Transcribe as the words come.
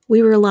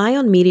We rely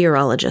on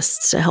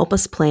meteorologists to help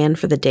us plan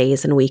for the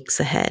days and weeks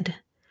ahead.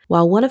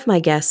 While one of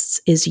my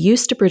guests is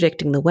used to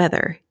predicting the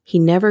weather, he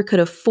never could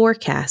have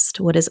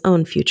forecast what his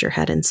own future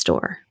had in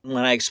store.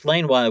 When I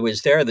explained why I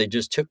was there, they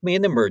just took me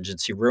in the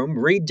emergency room,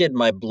 redid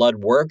my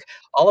blood work,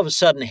 all of a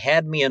sudden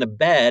had me in a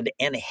bed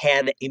and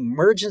had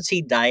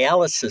emergency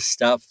dialysis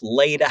stuff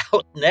laid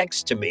out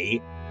next to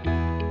me.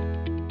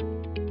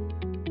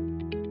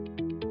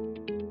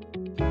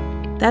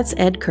 That's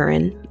Ed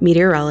Curran,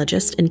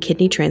 meteorologist and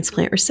kidney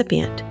transplant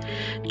recipient.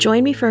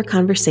 Join me for a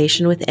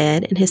conversation with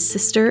Ed and his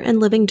sister and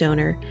living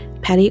donor,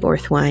 Patty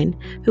Orthwine,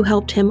 who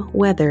helped him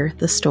weather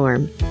the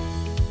storm.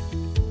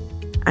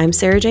 I'm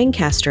Sarah Jane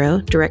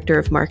Castro, Director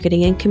of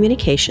Marketing and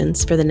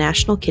Communications for the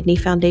National Kidney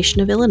Foundation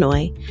of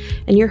Illinois,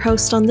 and your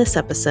host on this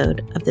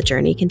episode of The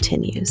Journey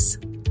Continues.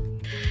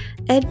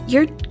 Ed,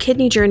 your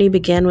kidney journey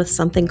began with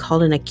something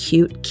called an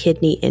acute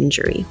kidney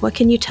injury. What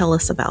can you tell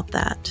us about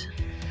that?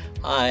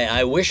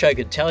 I wish I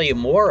could tell you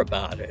more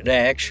about it,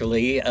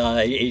 actually.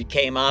 It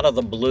came out of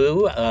the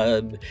blue.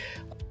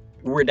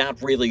 We're not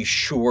really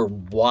sure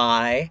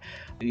why.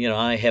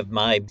 I have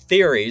my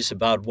theories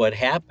about what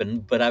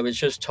happened, but I was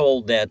just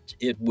told that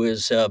it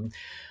was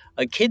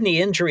a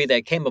kidney injury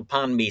that came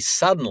upon me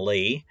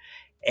suddenly,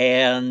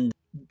 and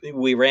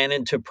we ran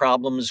into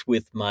problems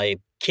with my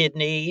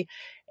kidney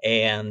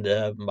and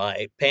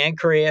my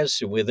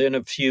pancreas. Within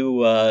a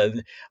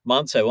few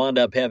months, I wound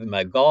up having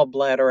my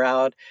gallbladder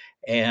out.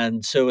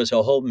 And so it was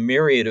a whole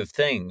myriad of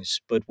things.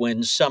 But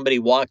when somebody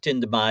walked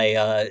into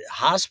my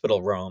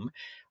hospital room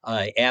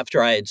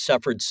after I had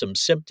suffered some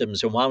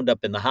symptoms and wound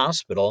up in the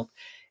hospital,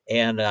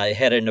 and I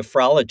had a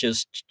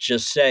nephrologist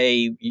just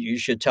say, you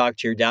should talk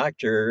to your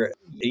doctor,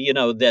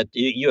 that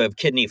you have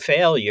kidney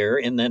failure,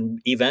 and then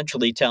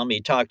eventually tell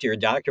me, talk to your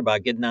doctor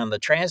about getting on the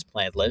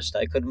transplant list.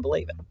 I couldn't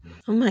believe it.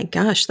 Oh my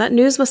gosh, that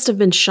news must have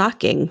been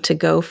shocking to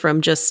go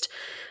from just,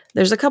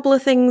 there's a couple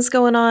of things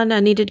going on, I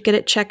needed to get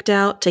it checked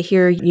out, to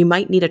hear you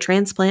might need a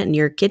transplant and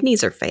your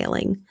kidneys are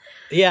failing.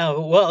 Yeah,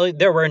 well,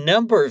 there were a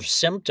number of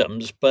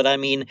symptoms, but I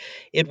mean,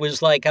 it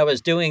was like I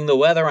was doing the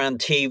weather on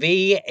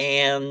TV,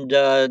 and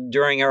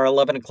during our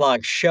 11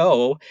 o'clock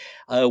show,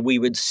 we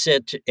would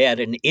sit at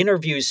an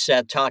interview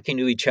set talking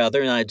to each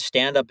other, and I'd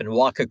stand up and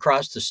walk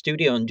across the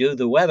studio and do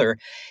the weather,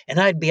 and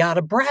I'd be out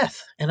of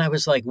breath. And I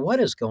was like, what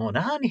is going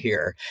on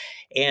here?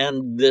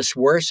 And this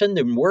worsened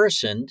and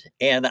worsened,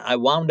 and I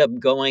wound up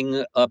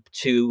going up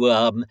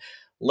to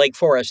Lake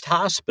Forest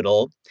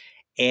Hospital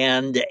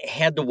and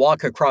had to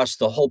walk across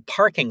the whole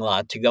parking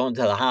lot to go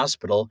into the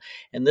hospital.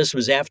 And this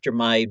was after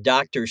my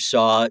doctor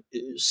saw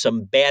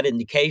some bad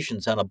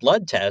indications on a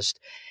blood test.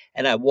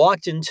 And I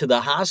walked into the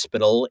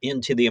hospital,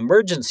 into the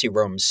emergency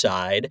room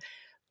side,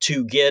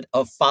 to get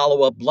a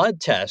follow-up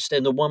blood test.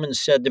 And the woman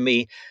said to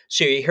me,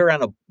 so you're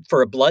here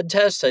for a blood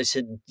test? I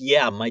said,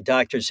 yeah, my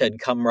doctor said,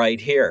 come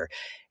right here.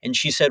 And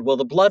she said, well,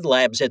 the blood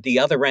lab's at the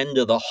other end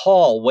of the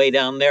hall, way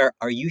down there.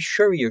 Are you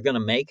sure you're going to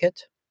make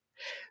it?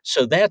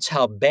 So that's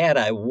how bad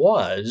I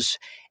was.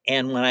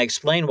 And when I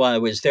explained why I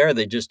was there,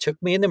 they just took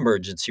me in the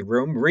emergency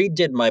room,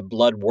 redid my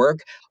blood work,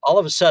 all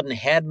of a sudden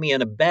had me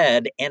in a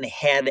bed and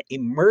had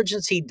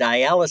emergency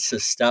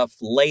dialysis stuff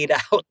laid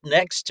out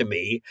next to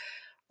me.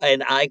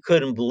 And I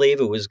couldn't believe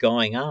it was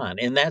going on.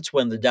 And that's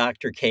when the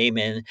doctor came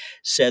in,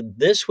 said,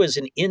 this was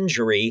an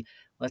injury.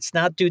 Let's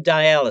not do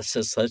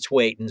dialysis. Let's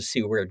wait and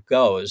see where it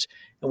goes.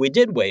 And we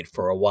did wait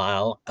for a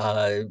while.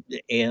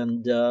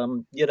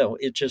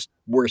 It just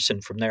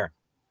worsened from there.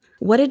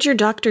 What did your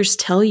doctors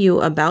tell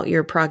you about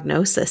your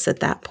prognosis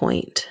at that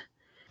point?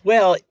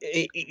 Well,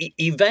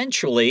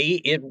 eventually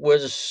it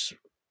was,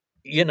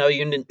 you're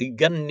going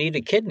to need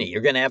a kidney.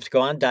 You're going to have to go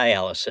on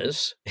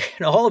dialysis.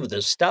 And all of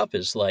this stuff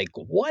is like,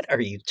 what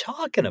are you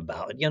talking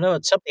about?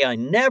 It's something I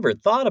never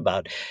thought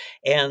about.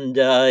 And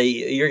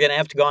you're going to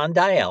have to go on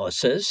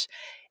dialysis,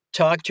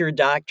 talk to your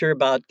doctor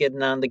about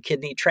getting on the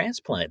kidney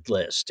transplant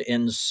list.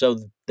 And so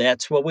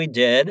that's what we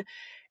did.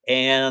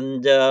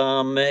 And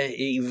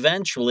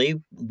eventually,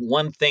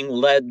 one thing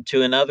led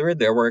to another.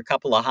 There were a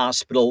couple of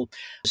hospital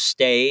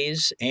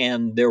stays,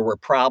 and there were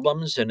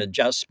problems and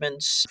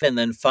adjustments. And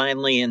then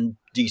finally, in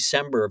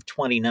December of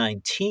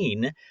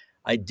 2019,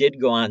 I did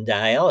go on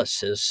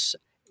dialysis,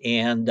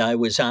 and I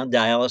was on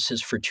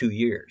dialysis for 2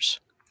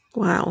 years.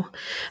 Wow.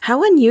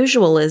 How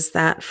unusual is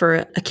that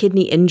for a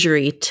kidney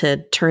injury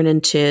to turn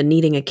into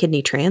needing a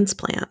kidney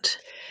transplant?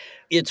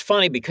 It's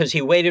funny because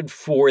he waited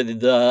for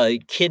the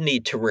kidney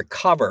to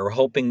recover,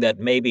 hoping that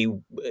maybe,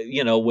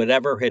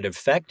 whatever had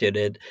affected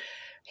it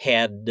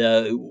had,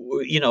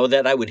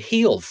 that I would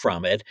heal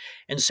from it.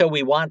 And so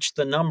we watched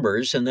the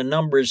numbers, and the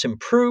numbers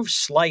improved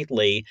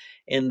slightly,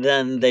 and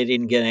then they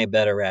didn't get any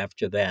better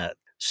after that.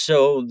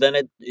 So then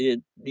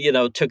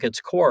it took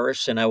its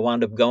course, and I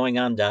wound up going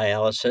on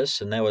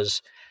dialysis, and that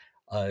was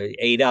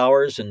 8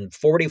 hours and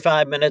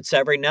 45 minutes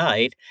every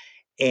night.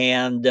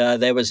 And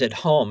that was at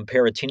home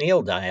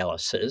peritoneal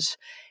dialysis.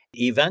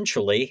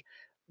 Eventually,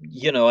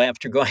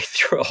 after going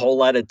through a whole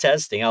lot of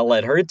testing, I'll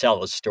let her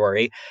tell a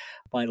story.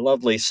 My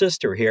lovely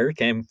sister here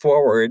came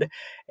forward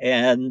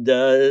and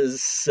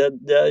said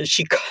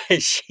she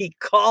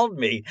called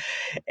me,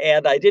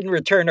 and I didn't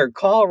return her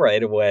call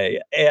right away.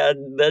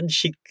 And then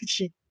she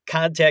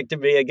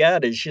contacted me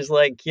again, and she's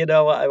like,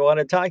 I want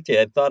to talk to you.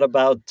 I thought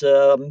about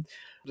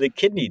the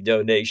kidney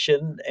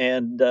donation,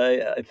 and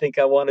I think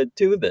I want to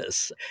do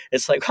this.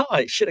 It's like, oh,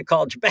 I should have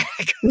called you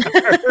back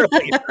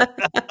earlier.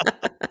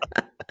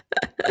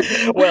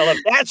 Well, if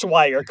that's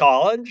why you're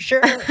calling,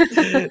 sure.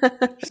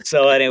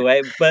 So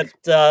anyway, but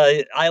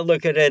I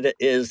look at it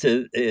as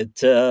it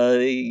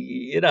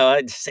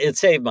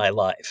saved my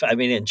life. I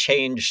mean, it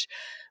changed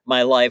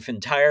my life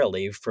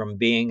entirely from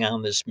being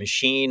on this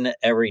machine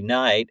every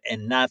night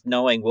and not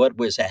knowing what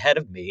was ahead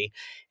of me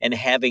and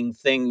having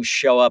things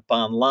show up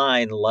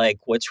online like,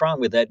 what's wrong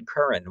with Ed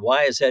Curran?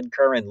 Why has Ed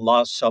Curran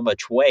lost so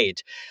much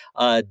weight?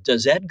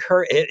 Does Ed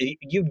Curran,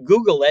 you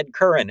Google Ed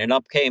Curran and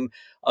up came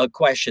a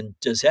question,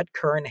 does Ed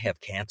Curran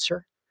have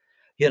cancer?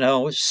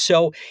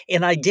 So,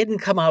 and I didn't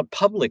come out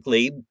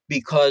publicly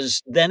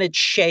because then it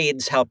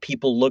shades how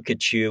people look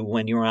at you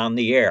when you're on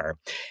the air.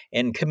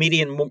 And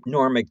comedian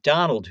Norm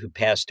Macdonald, who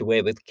passed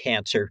away with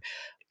cancer,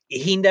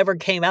 he never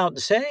came out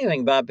and said anything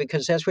about it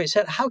because that's what he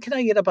said. How can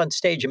I get up on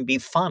stage and be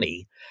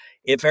funny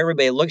if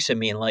everybody looks at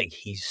me and like,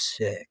 he's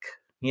sick,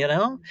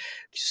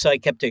 So I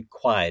kept it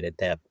quiet at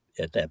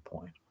that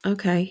point.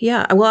 Okay.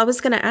 Yeah. Well, I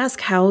was going to ask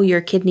how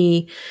your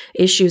kidney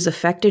issues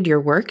affected your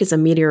work as a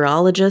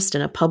meteorologist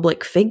and a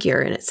public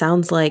figure, and it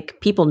sounds like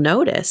people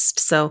noticed.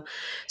 So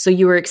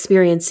you were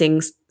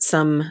experiencing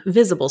some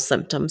visible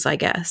symptoms, I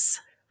guess.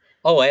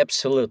 Oh,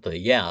 absolutely.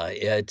 Yeah.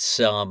 It's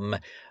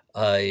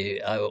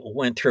I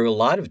went through a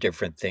lot of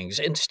different things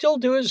and still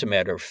do, as a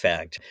matter of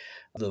fact.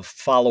 The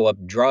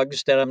follow-up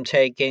drugs that I'm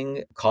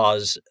taking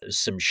cause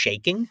some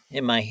shaking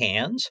in my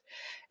hands.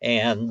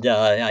 And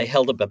I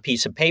held up a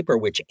piece of paper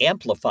which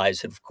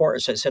amplifies it, of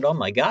course. I said, oh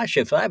my gosh,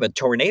 if I have a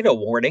tornado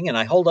warning and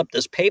I hold up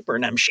this paper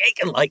and I'm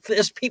shaking like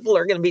this, people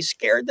are going to be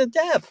scared to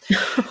death.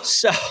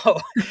 So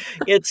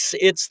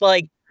it's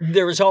like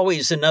there's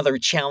always another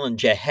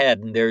challenge ahead,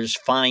 and there's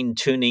fine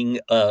tuning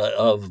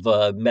of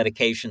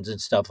medications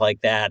and stuff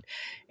like that.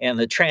 And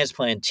the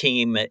transplant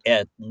team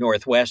at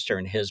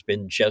Northwestern has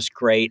been just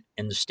great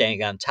in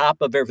staying on top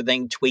of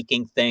everything,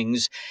 tweaking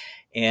things.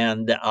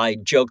 And I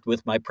joked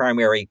with my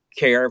primary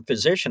care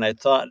physician. I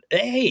thought,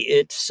 hey,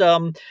 it's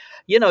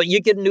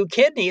you get a new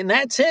kidney and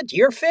that's it,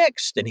 you're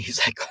fixed. And he's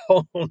like,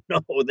 oh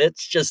no,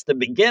 that's just the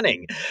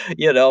beginning,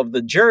 of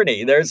the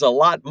journey. There's a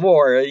lot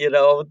more,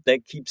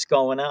 that keeps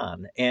going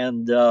on,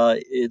 and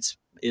it's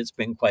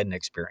been quite an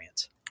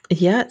experience.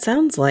 Yeah, it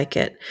sounds like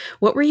it.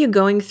 What were you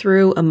going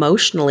through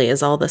emotionally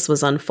as all this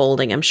was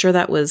unfolding? I'm sure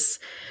that was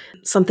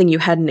something you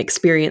hadn't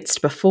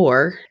experienced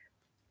before.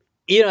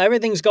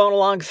 Everything's going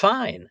along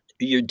fine.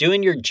 You're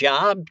doing your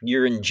job,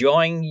 you're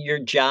enjoying your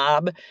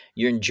job,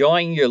 you're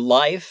enjoying your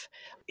life.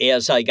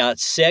 As I got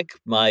sick,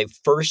 my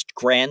first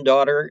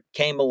granddaughter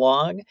came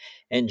along,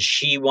 and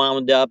she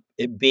wound up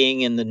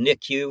being in the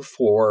NICU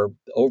for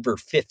over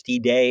 50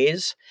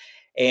 days.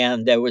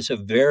 And that was a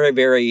very,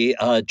 very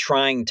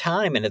trying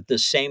time. And at the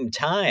same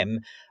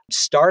time,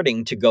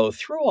 starting to go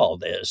through all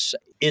this,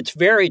 it's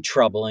very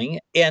troubling.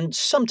 And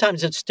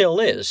sometimes it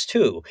still is,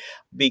 too,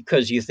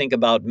 because you think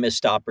about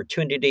missed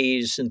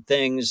opportunities and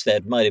things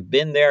that might have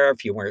been there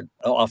if you weren't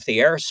off the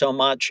air so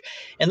much.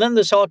 And then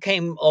this all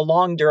came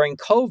along during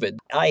COVID.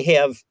 I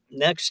have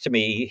next to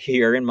me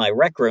here in my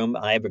rec room,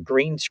 I have a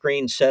green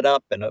screen set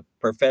up and a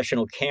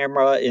professional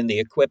camera and the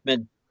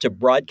equipment to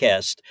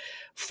broadcast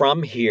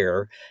from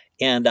here.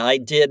 And I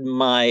did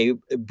my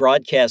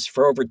broadcast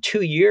for over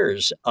 2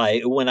 years.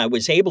 When I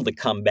was able to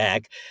come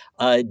back,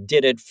 I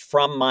did it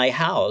from my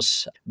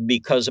house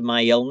because of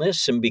my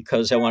illness and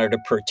because I wanted to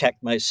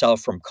protect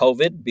myself from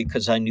COVID,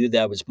 because I knew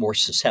that I was more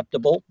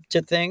susceptible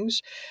to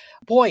things.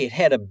 Boy, it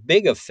had a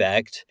big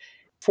effect.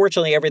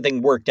 Fortunately,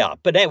 everything worked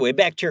out. But anyway,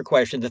 back to your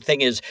question. The thing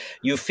is,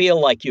 you feel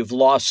like you've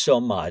lost so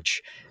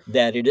much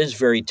that it is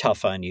very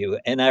tough on you.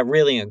 And I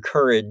really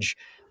encourage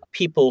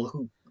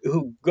people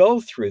who go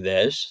through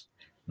this,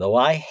 though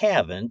I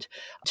haven't,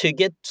 to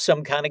get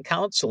some kind of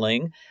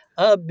counseling,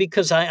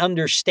 because I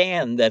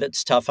understand that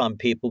it's tough on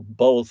people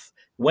both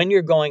when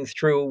you're going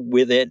through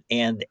with it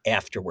and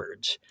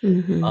afterwards.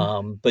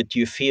 Hmm. But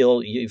you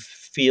feel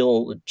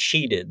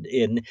cheated.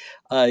 And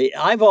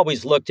I've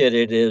always looked at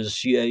it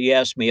as you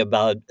asked me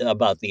about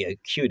the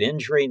acute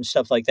injury and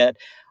stuff like that.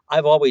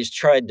 I've always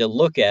tried to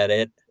look at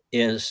it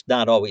as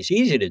not always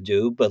easy to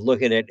do, but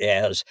look at it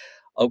as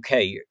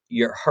okay,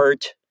 you're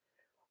hurt,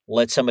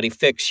 let somebody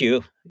fix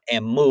you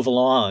and move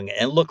along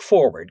and look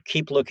forward.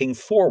 Keep looking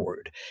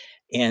forward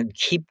and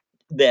keep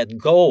that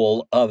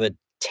goal of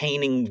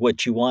attaining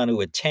what you want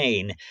to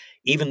attain,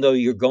 even though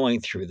you're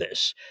going through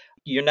this.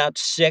 You're not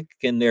sick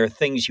and there are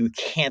things you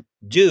can't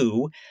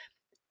do.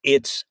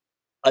 It's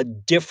a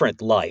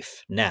different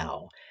life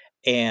now.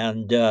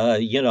 And,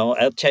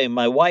 I'll tell you,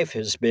 my wife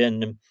has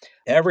been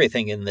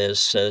everything in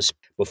this.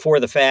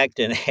 before the fact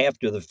and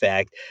after the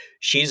fact.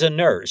 She's a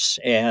nurse,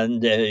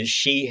 and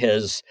she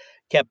has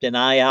kept an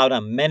eye out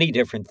on many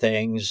different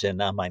things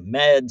and on my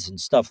meds and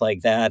stuff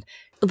like that.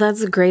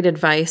 That's great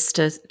advice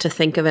to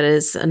think of it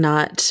as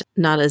not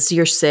as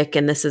you're sick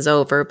and this is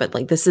over, but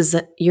like this is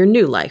your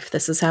new life.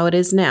 This is how it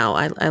is now.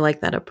 I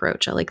like that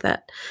approach. I like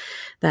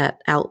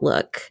that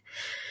outlook.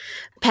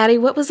 Patty,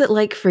 what was it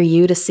like for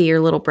you to see your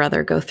little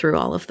brother go through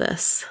all of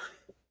this?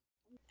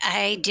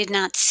 I did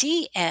not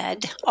see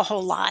Ed a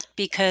whole lot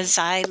because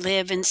I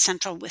live in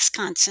central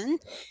Wisconsin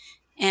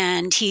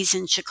and he's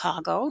in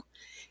Chicago.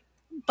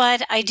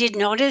 But I did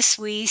notice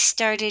we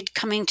started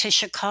coming to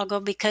Chicago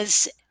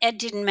because Ed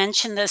didn't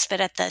mention this, but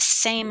at the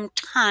same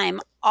time,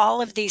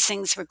 all of these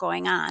things were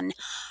going on.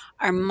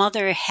 Our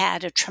mother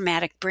had a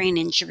traumatic brain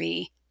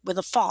injury with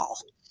a fall.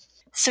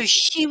 So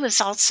she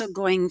was also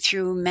going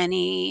through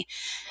many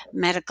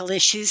medical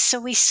issues. So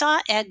we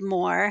saw Ed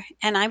more,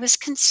 and I was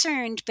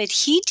concerned, but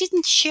he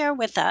didn't share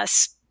with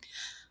us.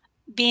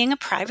 Being a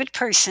private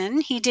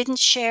person, he didn't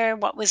share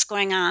what was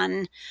going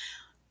on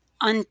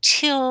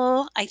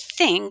until I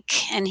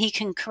think, and he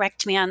can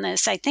correct me on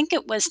this, I think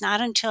it was not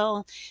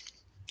until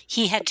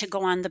he had to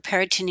go on the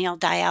peritoneal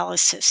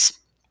dialysis.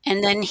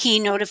 And then he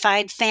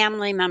notified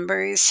family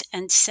members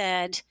and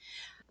said,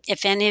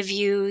 if any of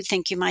you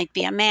think you might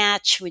be a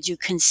match, would you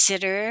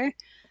consider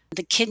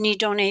the kidney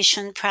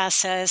donation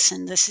process?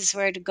 And this is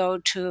where to go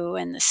to,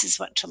 and this is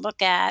what to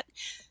look at.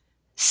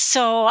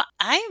 So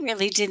I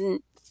really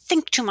didn't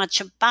think too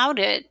much about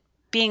it,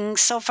 being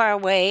so far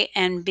away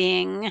and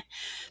being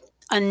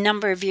a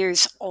number of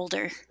years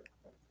older.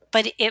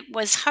 But it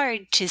was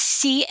hard to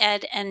see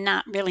Ed and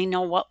not really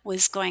know what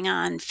was going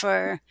on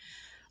for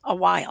a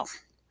while.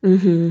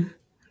 Mm-hmm.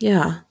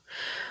 Yeah.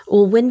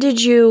 Well,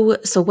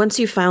 so once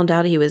you found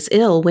out he was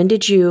ill, when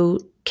did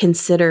you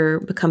consider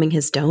becoming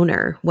his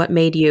donor? What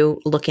made you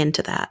look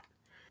into that?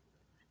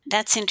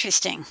 That's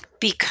interesting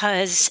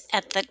because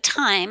at the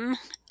time,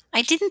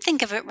 I didn't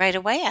think of it right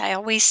away. I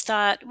always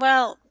thought,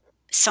 well,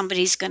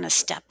 somebody's going to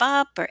step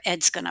up or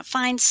Ed's going to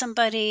find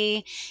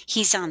somebody.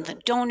 He's on the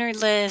donor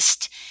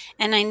list.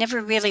 And I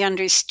never really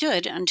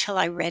understood until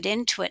I read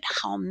into it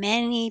how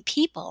many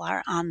people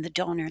are on the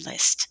donor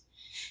list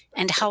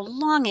and how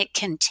long it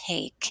can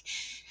take.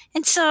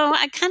 And so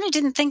I kind of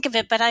didn't think of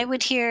it, but I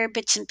would hear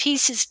bits and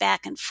pieces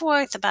back and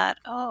forth about,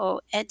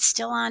 oh, Ed's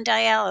still on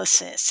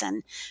dialysis.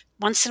 And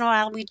once in a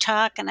while we'd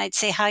talk and I'd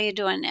say, how you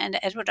doing? And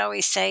Ed would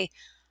always say,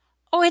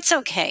 oh, it's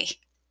okay.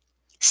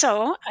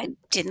 So I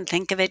didn't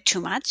think of it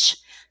too much.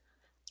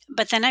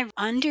 But then I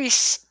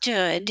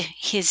understood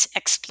his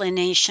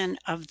explanation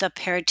of the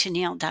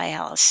peritoneal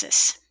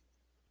dialysis.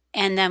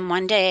 And then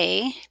one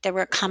day there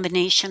were a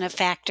combination of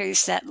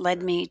factors that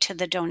led me to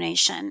the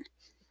donation.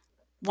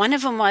 One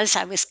of them was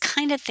I was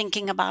kind of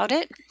thinking about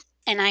it,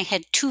 and I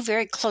had two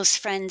very close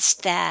friends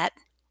that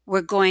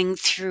were going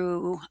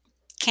through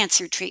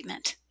cancer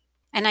treatment.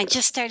 And I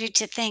just started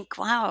to think,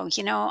 wow,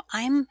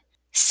 I'm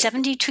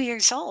 72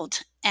 years old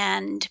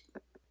and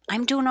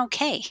I'm doing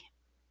okay.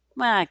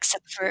 Well,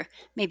 except for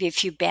maybe a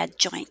few bad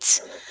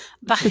joints.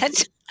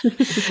 But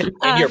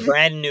And your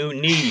brand new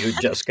knee you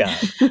just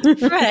got.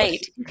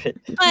 right.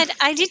 But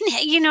I didn't,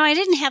 I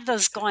didn't have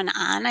those going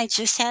on. I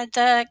just had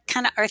the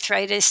kind of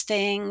arthritis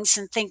things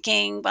and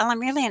thinking, well, I'm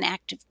really an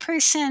active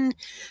person,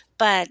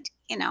 but,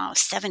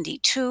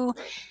 72.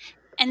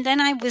 And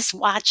then I was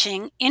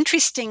watching,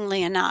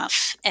 interestingly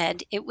enough,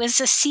 Ed, it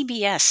was a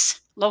CBS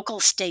local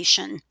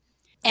station.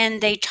 And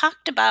they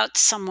talked about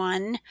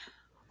someone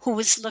who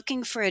was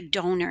looking for a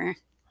donor.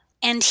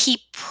 And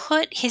he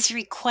put his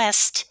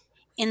request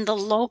in the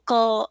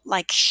local,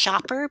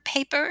 shopper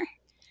paper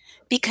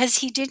because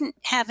he didn't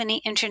have any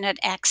internet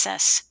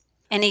access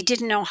and he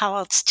didn't know how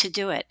else to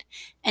do it.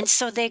 And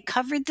so they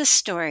covered the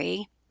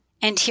story,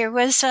 and here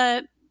was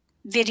a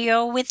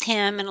video with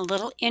him and a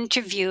little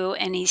interview,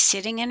 and he's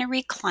sitting in a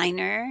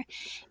recliner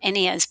and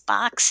he has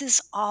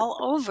boxes all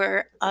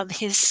over of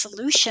his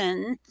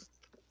solution,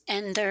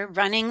 and they're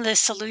running the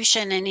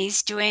solution and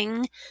he's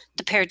doing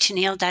the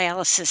peritoneal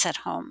dialysis at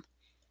home.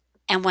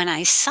 And when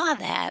I saw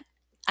that,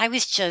 I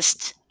was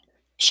just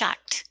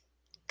shocked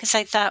because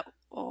I thought,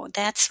 oh,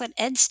 that's what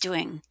Ed's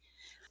doing.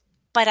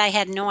 But I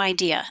had no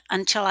idea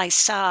until I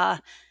saw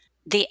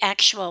the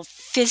actual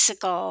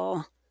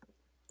physical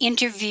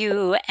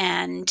interview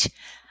and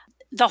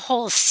the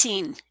whole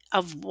scene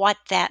of what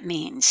that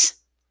means.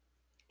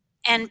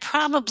 And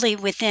probably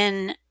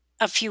within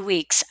a few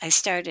weeks, I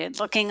started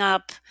looking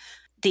up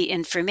the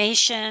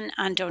information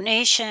on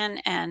donation.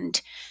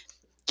 And,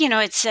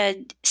 it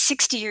said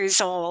 60 years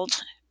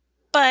old,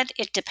 but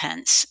it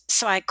depends.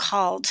 So I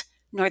called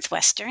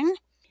Northwestern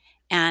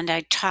and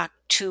I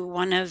talked to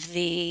one of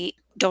the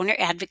donor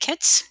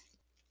advocates.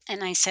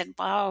 And I said,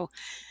 wow,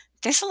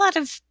 there's a lot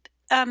of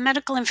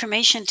medical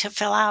information to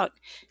fill out.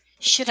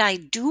 Should I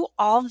do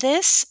all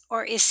this,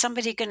 or is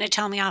somebody going to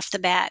tell me off the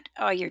bat,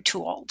 oh, you're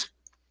too old?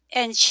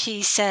 And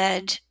she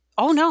said,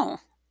 oh, no,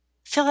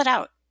 fill it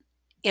out.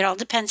 It all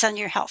depends on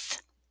your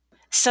health.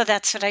 So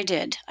that's what I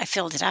did. I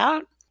filled it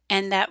out.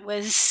 And that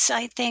was,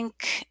 I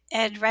think,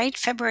 Ed, right?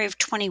 February of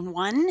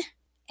 21.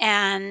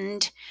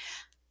 And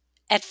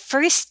at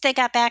first they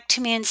got back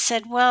to me and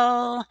said,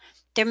 well,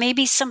 there may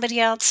be somebody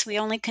else. We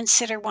only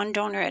consider one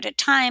donor at a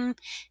time.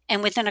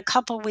 And within a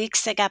couple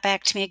weeks, they got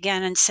back to me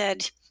again and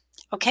said,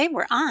 okay,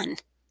 we're on.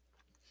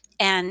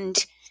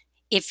 And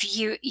if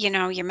your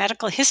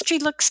medical history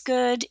looks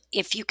good,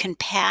 if you can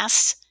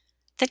pass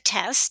the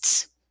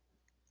tests,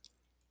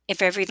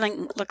 if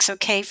everything looks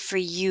okay for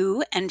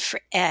you and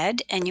for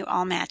Ed and you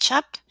all match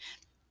up,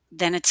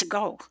 then it's a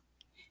go.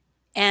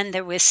 And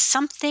there was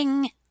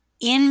something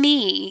in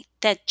me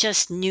that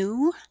just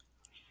knew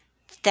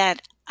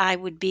that I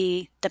would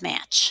be the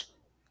match.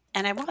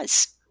 And I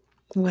was.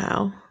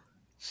 Wow.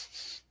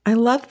 I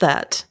love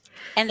that.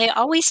 And they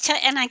always tell,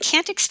 and I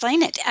can't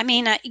explain it. I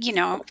mean,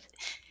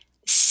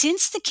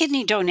 since the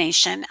kidney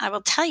donation, I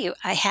will tell you,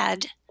 I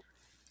had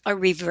a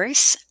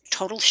reverse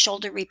total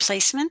shoulder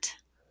replacement.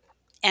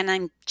 And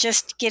I'm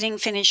just getting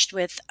finished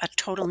with a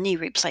total knee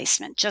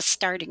replacement, just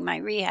starting my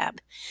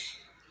rehab.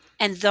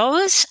 And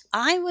those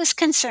I was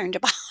concerned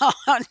about.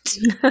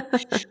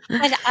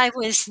 But I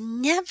was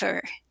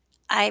never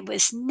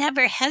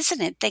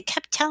hesitant. They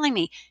kept telling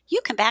me,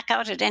 you can back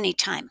out at any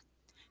time.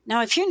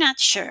 Now, if you're not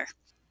sure,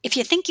 if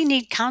you think you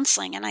need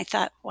counseling, and I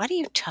thought, what are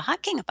you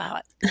talking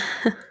about?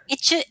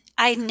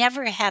 I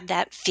never had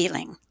that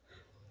feeling.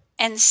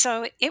 And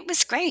so it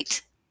was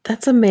great.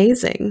 That's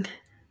amazing.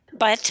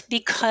 But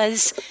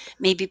because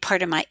maybe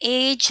part of my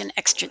age and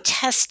extra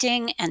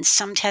testing, and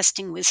some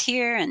testing was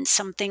here and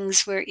some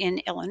things were in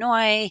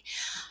Illinois,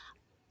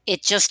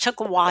 it just took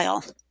a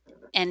while.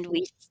 And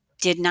we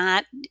did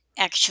not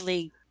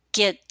actually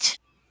get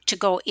to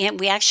go in.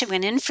 We actually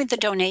went in for the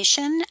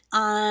donation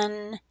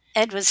on,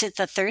 Ed, was it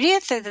the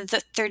 30th or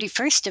the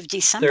 31st of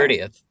December?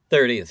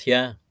 30th,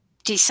 yeah.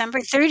 December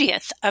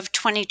 30th of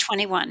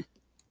 2021.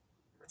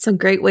 It's a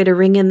great way to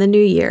ring in the new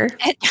year.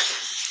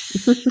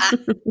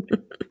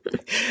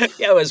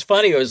 Yeah, it was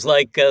funny. It was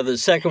like the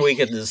second week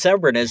of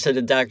December, and I said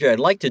to the doctor, I'd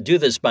like to do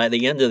this by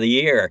the end of the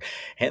year.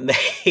 And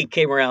they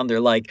came around, they're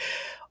like,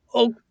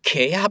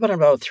 okay, how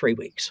about 3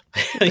 weeks?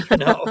 And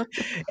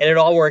it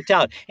all worked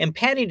out. And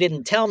Patty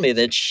didn't tell me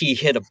that she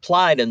had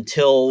applied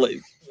until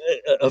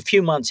a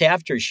few months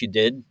after she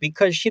did,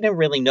 because she didn't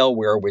really know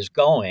where it was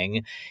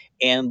going.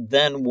 And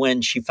then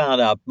when she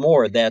found out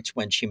more, that's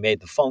when she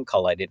made the phone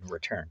call I didn't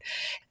return.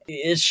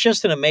 It's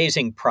just an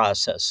amazing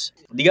process.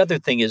 The other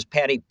thing is,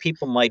 Patty,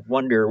 people might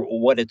wonder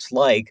what it's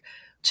like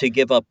to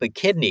give up a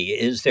kidney.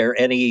 Is there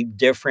any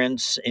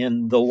difference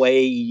in the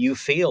way you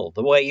feel,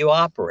 the way you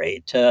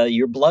operate,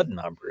 your blood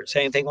numbers,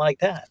 anything like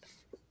that?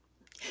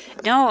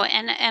 No,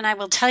 and I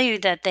will tell you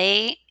that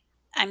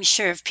I'm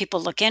sure if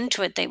people look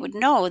into it, they would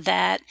know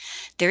that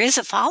there is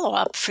a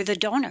follow-up for the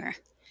donor.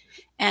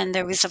 And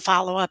there was a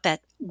follow-up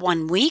at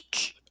 1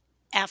 week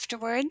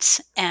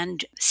afterwards,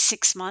 and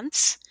 6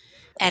 months,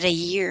 at a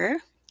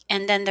year.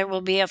 And then there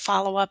will be a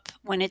follow-up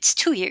when it's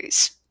 2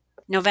 years,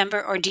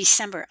 November or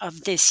December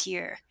of this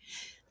year.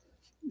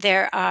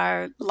 There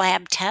are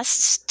lab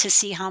tests to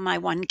see how my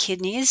one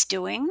kidney is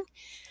doing.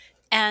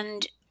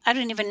 And I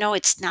don't even know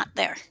it's not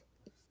there.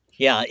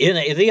 Yeah.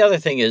 The other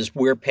thing is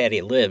where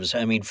Patty lives.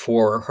 I mean,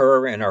 for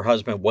her and her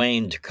husband,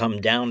 Wayne, to come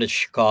down to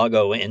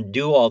Chicago and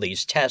do all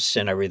these tests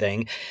and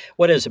everything,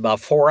 what is it, about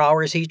 4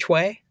 hours each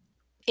way?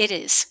 It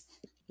is.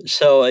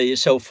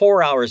 So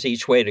 4 hours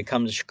each way to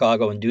come to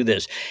Chicago and do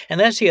this. And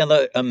that's the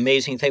other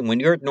amazing thing. When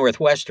you're at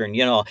Northwestern,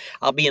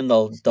 I'll be in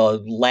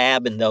the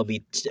lab and they'll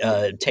be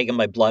taking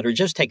my blood or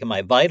just taking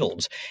my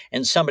vitals.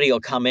 And somebody will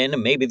come in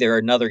and maybe they're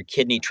another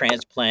kidney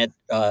transplant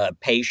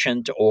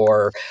patient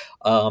or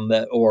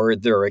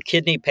they're a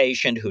kidney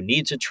patient who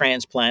needs a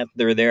transplant.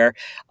 They're there.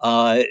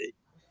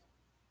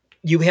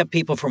 You have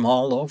people from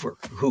all over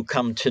who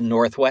come to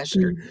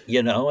Northwestern,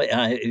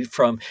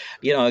 from,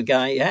 a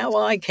guy, yeah,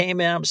 well, I came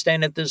in, I'm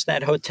staying at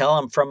that hotel,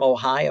 I'm from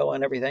Ohio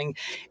and everything.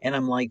 And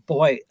I'm like,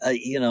 boy,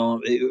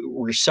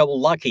 we're so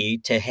lucky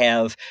to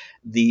have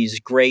these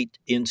great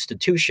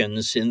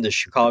institutions in the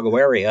Chicago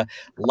area,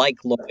 like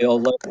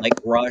Loyola, like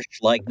Rush,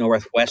 like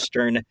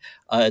Northwestern,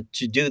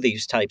 to do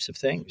these types of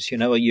things.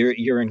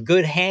 You're in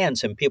good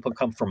hands, and people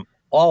come from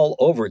all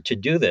over to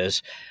do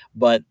this.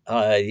 But,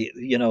 I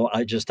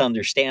just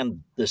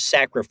understand the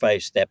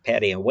sacrifice that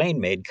Patty and Wayne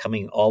made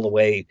coming all the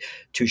way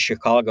to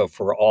Chicago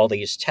for all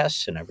these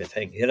tests and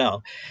everything.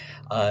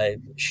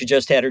 She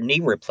just had her knee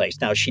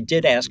replaced. Now, she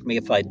did ask me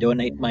if I'd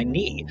donate my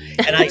knee.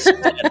 And I said,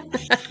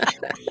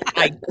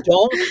 I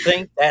don't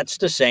think that's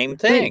the same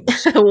thing.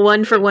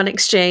 One for one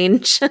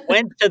exchange.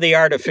 Went to the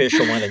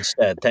artificial one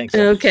instead. Thanks.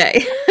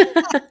 Okay.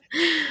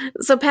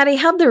 So, Patty,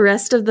 how'd the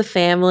rest of the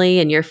family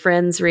and your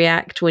friends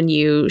react when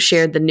you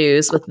shared the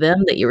news with them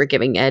that you were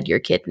giving Ed your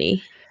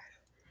kidney?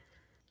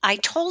 I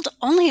told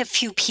only a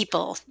few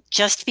people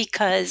just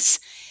because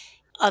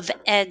of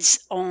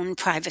Ed's own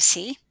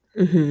privacy.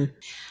 Mm-hmm.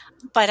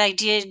 But I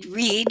did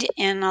read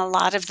in a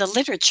lot of the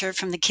literature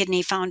from the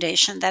Kidney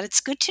Foundation that it's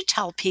good to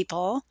tell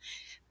people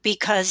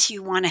because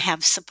you want to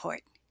have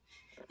support.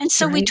 And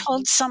so we Right.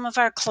 told some of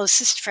our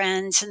closest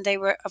friends, and they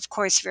were, of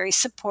course, very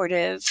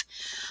supportive.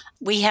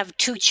 We have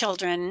 2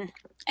 children,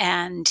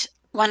 and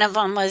one of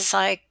them was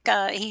like,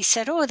 he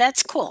said, "Oh,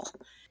 that's cool."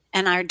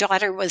 And our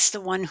daughter was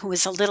the one who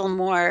was a little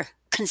more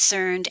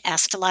concerned,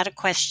 asked a lot of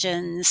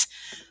questions,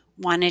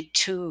 wanted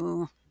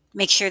to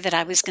make sure that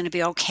I was going to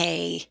be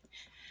okay.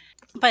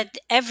 But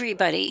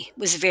everybody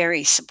was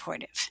very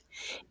supportive.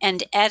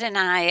 And Ed and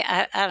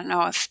I don't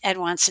know if Ed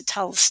wants to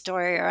tell the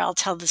story or I'll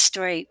tell the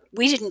story.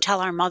 We didn't tell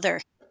our mother.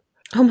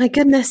 Oh my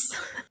goodness.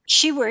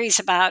 She worries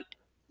about,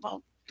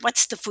 well,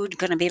 what's the food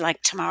going to be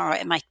like tomorrow?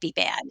 It might be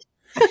bad.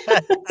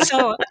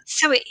 So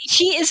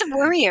she is a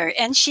worrier,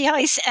 and she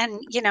always,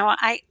 and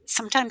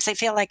sometimes I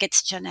feel like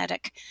it's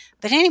genetic,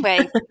 but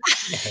anyway,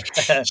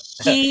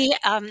 he,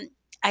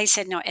 I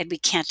said, "No, Ed, we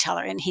can't tell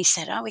her," and he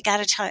said, "Oh, we got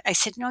to tell her." I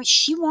said, "No,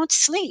 she won't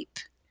sleep."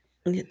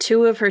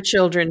 2 of her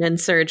children in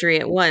surgery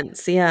at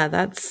once. Yeah,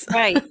 that's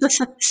Right.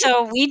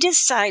 So we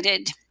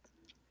decided.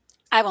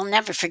 I will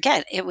never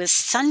forget. It was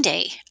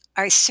Sunday.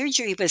 Our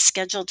surgery was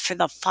scheduled for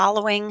the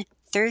following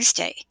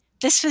Thursday.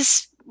 This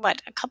was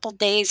a couple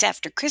days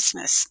after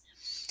Christmas.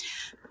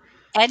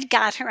 Ed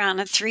got her on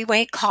a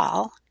 3-way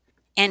call,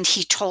 and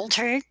he told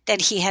her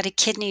that he had a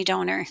kidney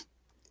donor,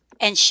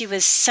 and she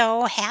was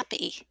so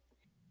happy.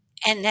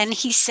 And then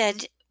he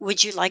said,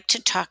 "Would you like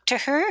to talk to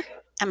her?"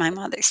 And my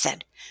mother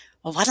said,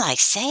 "Well, what'll I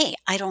say?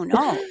 I don't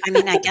know. I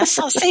mean, I guess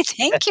I'll say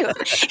thank you."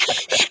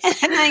 And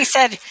then I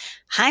said,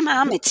 "Hi,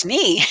 Mom, it's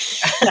me."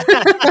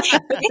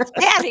 It's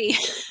Patty.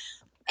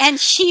 And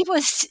she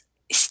was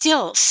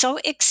still so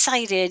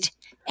excited.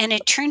 And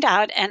it turned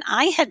out, and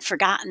I had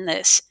forgotten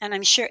this, and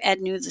I'm sure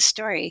Ed knew the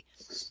story,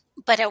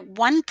 but at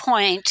one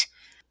point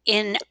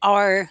in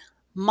our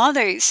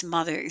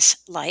mother's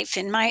life,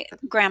 in my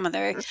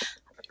grandmother,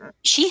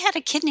 she had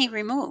a kidney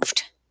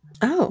removed.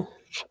 Oh.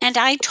 And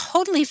I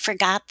totally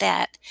forgot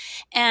that.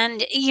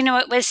 And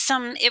it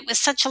was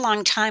such a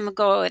long time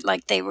ago,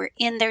 like they were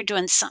in there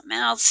doing something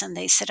else and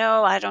they said,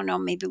 "Oh, I don't know,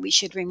 maybe we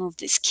should remove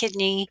this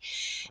kidney."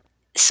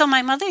 So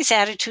my mother's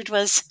attitude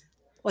was,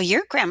 "Well,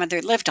 your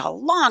grandmother lived a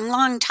long,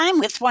 long time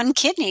with one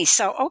kidney,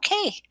 so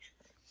okay."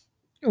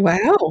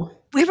 Wow.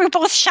 We were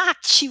both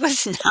shocked. She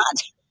was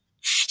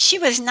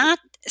not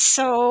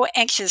so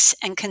anxious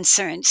and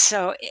concerned.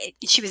 So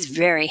she was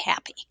very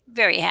happy,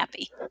 very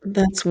happy.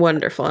 That's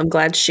wonderful. I'm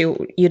glad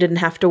you didn't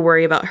have to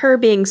worry about her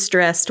being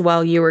stressed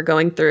while you were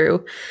going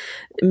through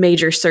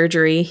major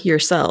surgery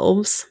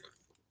yourselves.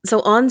 So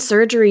on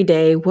surgery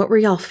day, what were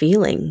y'all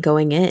feeling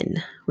going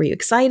in? Were you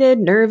excited,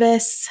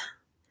 nervous?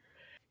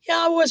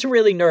 Yeah, I was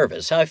really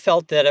nervous. I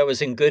felt that I was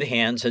in good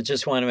hands. I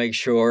just want to make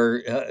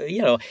sure,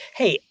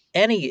 hey,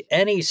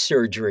 any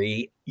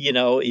surgery,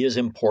 is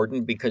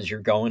important because you're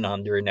going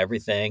under and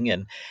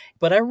everything.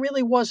 But I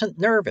really wasn't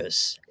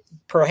nervous.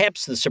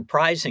 Perhaps the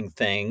surprising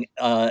thing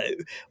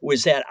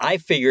was that I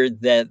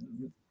figured that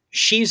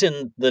she's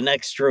in the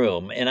next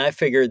room, and I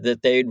figured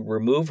that they'd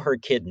remove her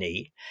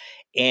kidney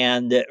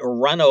and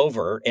run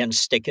over and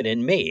stick it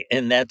in me.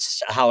 And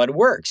that's how it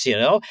works.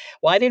 Well,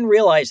 I didn't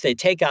realize they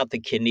take out the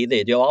kidney,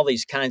 they do all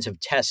these kinds of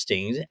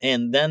testing,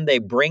 and then they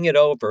bring it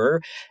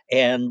over,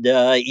 and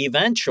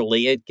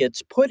eventually it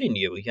gets put in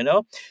you.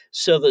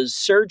 So the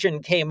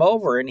surgeon came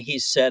over and he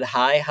said,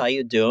 "Hi, how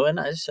you doing?"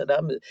 I said,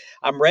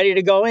 I'm ready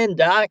to go in,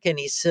 doc. And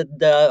he said,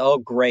 "Oh,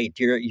 great,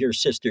 your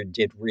sister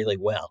did really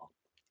well."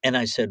 And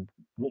I said,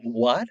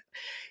 "What?"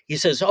 He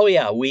says, "Oh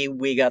yeah,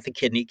 we got the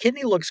kidney.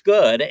 Kidney looks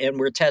good, and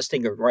we're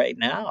testing it right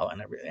now."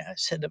 And I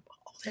said,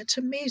 "Oh, that's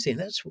amazing.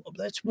 That's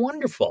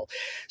wonderful."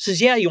 He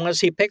says, "Yeah, you want to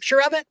see a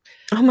picture of it?"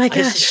 Oh my I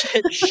gosh.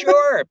 said,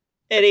 "Sure."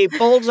 And he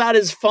pulls out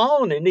his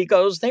phone and he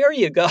goes, "There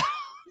you go."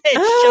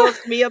 It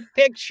shows me a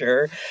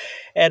picture,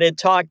 and it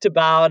talked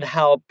about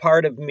how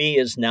part of me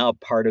is now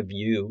part of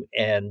you,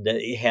 and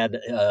he had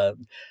a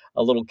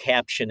little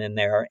caption in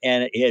there,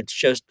 and it's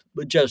just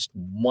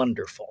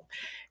wonderful.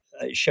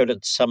 I showed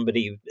it to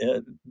somebody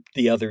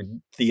the other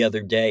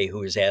day who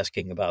was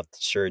asking about the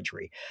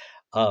surgery.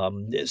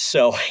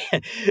 So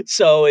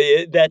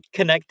that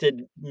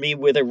connected me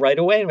with it right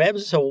away. That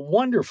was a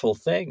wonderful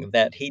thing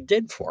that he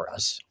did for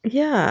us.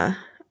 Yeah.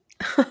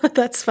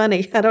 That's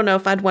funny. I don't know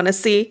if I'd want to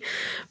see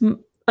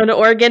an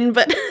organ,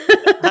 but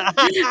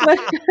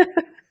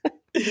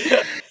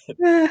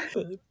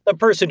The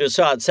person who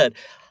saw it said,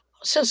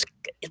 "Says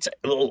it's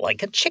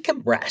like a chicken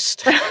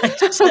breast." I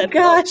oh said,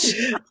 "Well, gosh.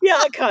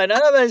 yeah, kind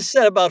of." I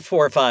said about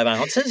 4 or 5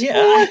 ounces.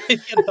 Yeah,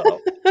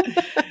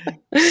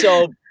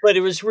 So, but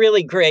it was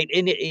really great.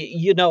 And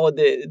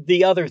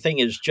the other thing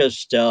is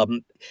just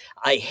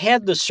I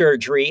had the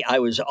surgery. I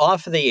was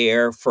off the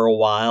air for a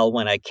while.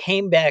 When I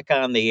came back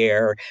on the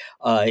air,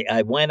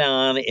 I went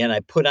on and I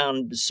put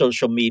on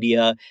social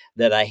media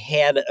that I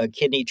had a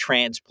kidney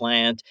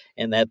transplant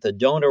and that the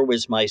donor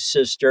was my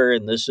sister,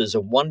 and this is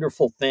a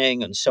wonderful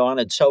thing, and so on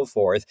and so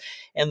forth.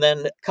 And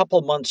then a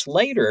couple months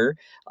later,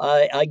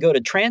 I go to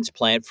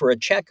transplant for a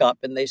checkup,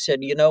 and they said,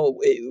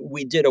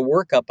 we did a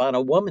workup on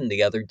a woman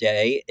the other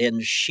day,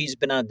 and she's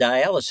been on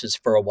dialysis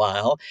for a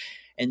while.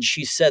 And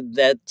she said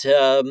that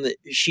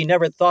she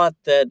never thought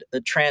that a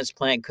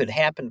transplant could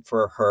happen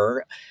for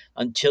her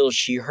until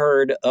she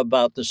heard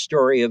about the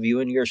story of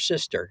you and your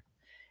sister.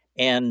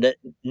 And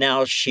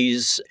now she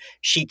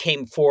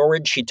came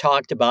forward, she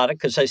talked about it,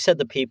 because I said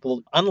to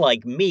people,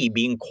 unlike me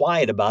being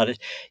quiet about it,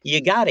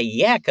 you got to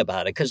yak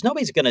about it, because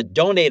nobody's going to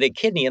donate a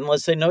kidney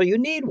unless they know you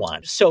need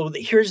one. So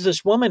here's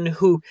this woman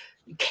who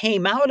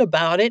came out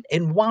about it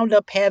and wound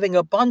up having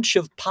a bunch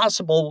of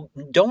possible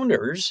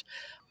donors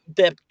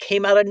that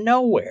came out of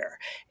nowhere.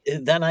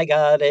 Then I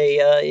got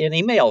an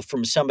email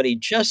from somebody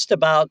just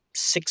about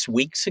 6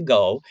 weeks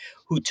ago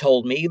who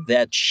told me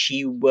that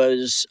she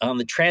was on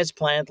the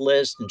transplant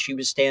list and she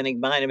was standing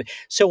behind him.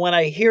 So when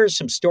I hear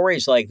some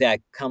stories like that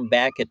come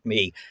back at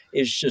me,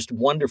 it's just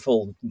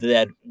wonderful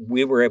that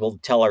we were able to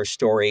tell our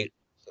story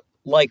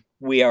like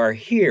we are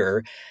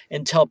here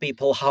and tell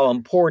people how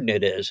important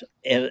it is.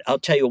 And I'll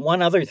tell you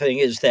one other thing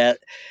is that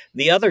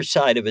the other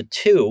side of it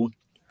too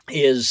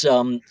is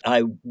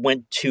I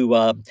went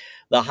to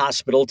the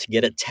hospital to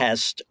get a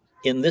test.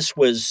 And this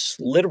was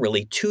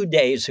literally 2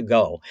 days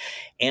ago.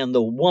 And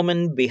the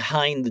woman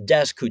behind the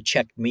desk who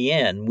checked me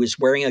in was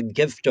wearing a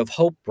Gift of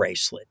Hope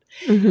bracelet.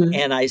 Mm-hmm.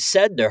 And I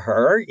said to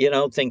her,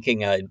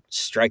 thinking I'd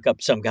strike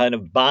up some kind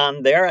of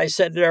bond there, I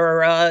said to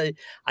her, I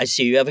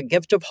see you have a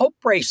Gift of Hope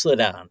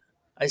bracelet on.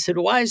 I said,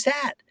 why is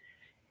that?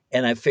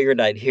 And I figured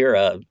I'd hear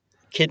a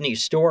kidney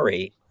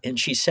story. And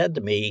she said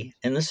to me,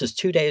 and this is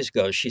 2 days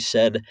ago, she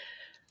said,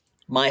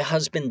 my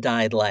husband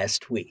died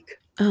last week.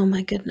 Oh,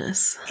 my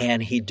goodness.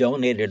 And he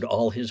donated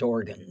all his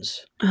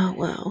organs. Oh,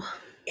 wow.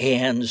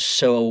 And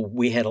so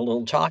we had a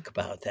little talk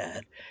about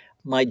that.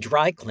 My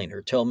dry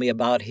cleaner told me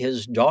about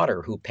his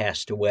daughter who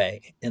passed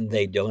away, and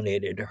they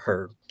donated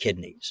her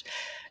kidneys.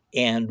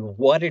 And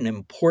what an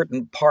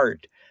important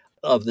part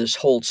of this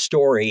whole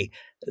story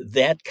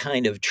that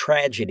kind of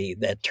tragedy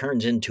that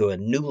turns into a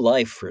new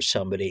life for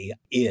somebody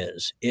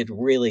is. It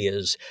really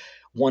is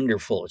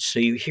wonderful. So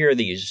you hear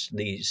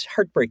these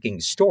heartbreaking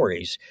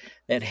stories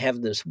that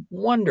have this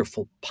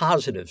wonderful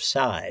positive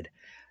side,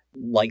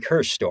 like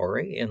her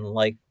story and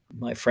like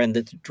my friend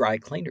at the dry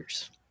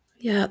cleaners.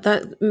 Yeah,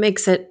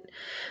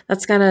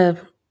 that's going to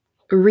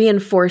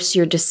reinforce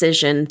your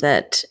decision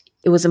that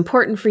it was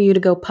important for you to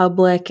go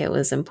public. It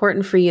was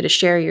important for you to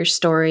share your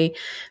story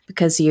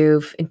because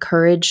you've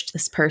encouraged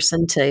this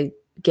person to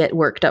get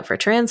worked up for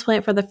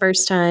transplant for the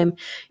first time.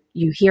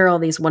 You hear all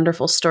these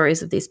wonderful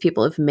stories of these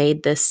people who've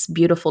made this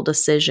beautiful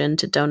decision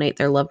to donate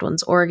their loved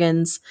ones'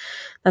 organs.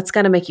 That's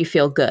got to make you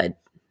feel good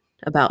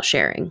about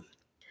sharing.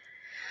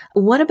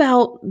 What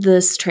about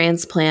this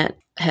transplant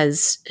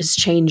has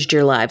changed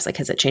your lives? Like,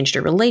 has it changed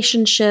your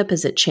relationship?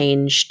 Has it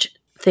changed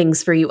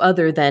things for you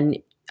other than,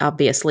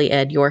 obviously,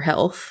 Ed, your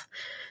health?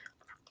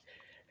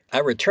 I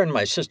returned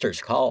my sister's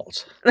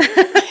calls.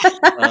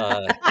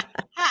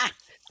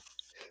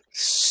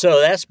 So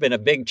that's been a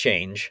big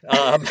change.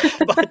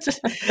 But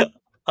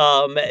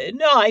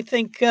no, I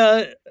think,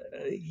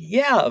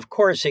 yeah, of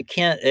course, you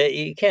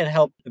can't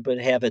help but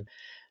have it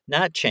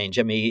not change.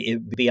 I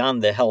mean,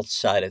 beyond the health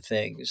side of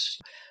things,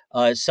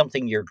 it's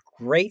something you're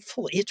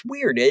grateful. It's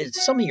weird.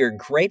 It's something you're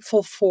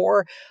grateful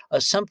for,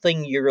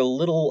 something you're a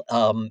little,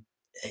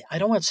 I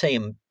don't want to say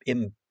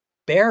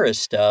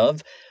embarrassed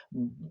of,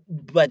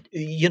 but,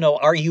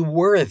 are you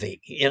worthy,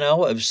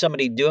 of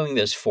somebody doing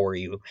this for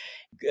you?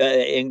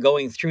 And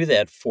going through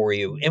that for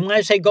you. And when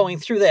I say going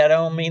through that, I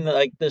don't mean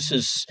like this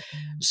is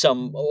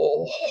some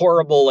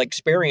horrible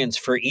experience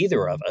for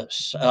either of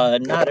us.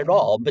 Not at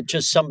all, but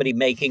just somebody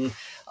making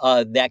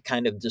that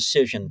kind of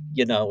decision,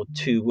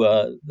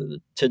 to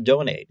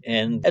donate.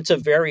 And that's a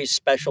very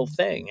special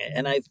thing.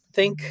 And I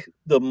think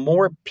the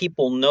more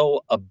people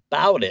know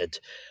about it,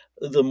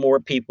 the more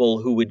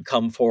people who would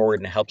come forward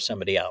and help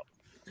somebody out.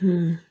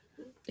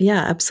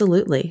 Yeah,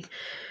 absolutely.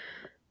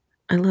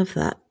 I love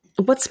that.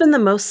 What's been the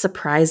most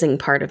surprising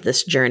part of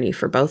this journey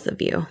for both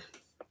of you?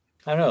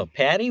 I don't know,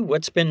 Patty,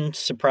 what's been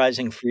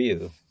surprising for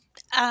you?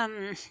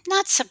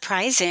 Not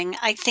surprising.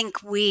 I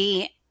think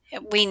we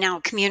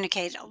now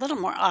communicate a little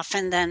more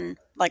often than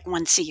like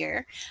once a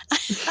year.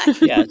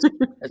 Yeah,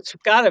 it's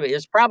got to be.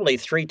 It's probably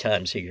 3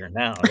 times a year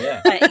now.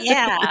 Yeah. But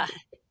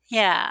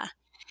yeah.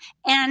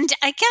 And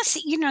I guess,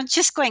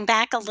 just going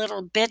back a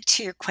little bit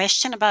to your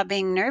question about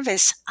being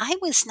nervous, I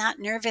was not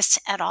nervous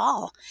at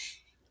all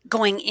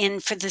going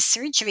in for the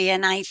surgery.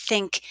 And I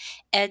think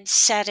Ed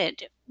said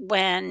it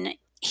when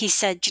he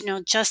said,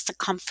 just the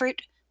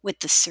comfort with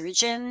the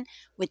surgeon,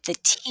 with the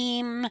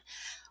team,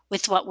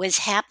 with what was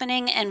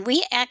happening. And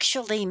we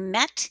actually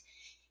met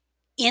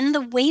in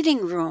the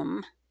waiting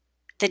room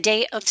the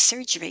day of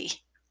surgery.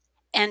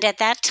 And at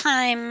that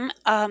time,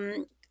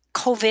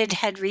 COVID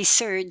had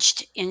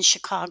resurged in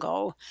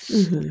Chicago.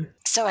 Mm-hmm.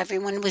 So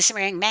everyone was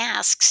wearing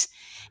masks.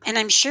 And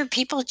I'm sure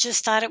people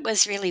just thought it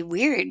was really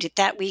weird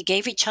that we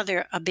gave each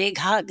other a big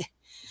hug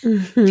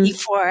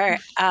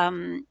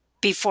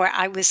before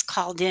I was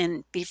called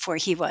in, before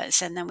he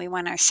was, and then we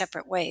went our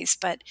separate ways.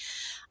 But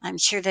I'm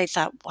sure they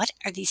thought, what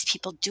are these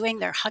people doing?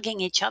 They're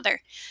hugging each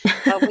other.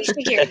 But we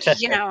figured,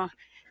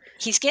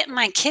 he's getting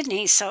my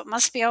kidney, so it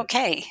must be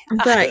okay.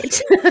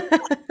 Right.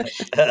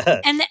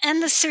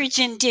 And the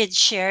surgeon did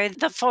share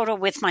the photo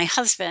with my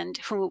husband,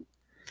 who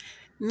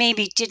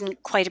maybe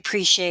didn't quite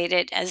appreciate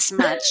it as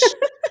much,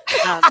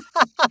 um,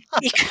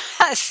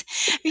 because,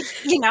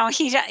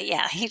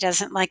 he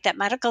doesn't like that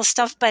medical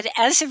stuff, but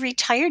as a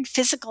retired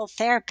physical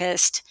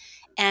therapist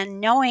and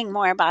knowing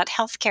more about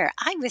healthcare,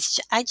 I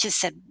just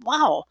said,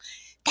 "Wow,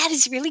 that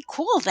is really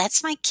cool.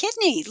 That's my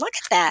kidney. Look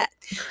at that."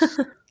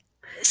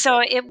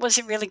 So it was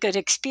a really good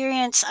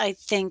experience. I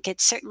think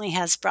it certainly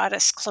has brought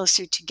us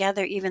closer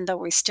together, even though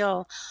we're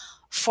still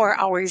 4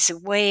 hours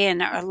away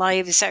and our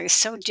lives are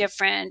so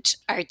different.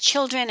 Our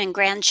children and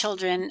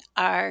grandchildren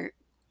are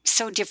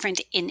so different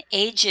in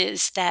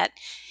ages that,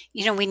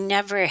 we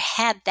never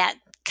had that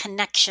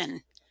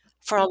connection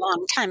for a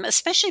long time,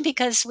 especially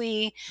because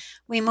we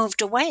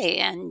moved away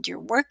and you're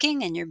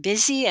working and you're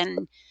busy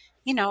and,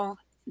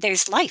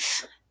 there's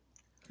life.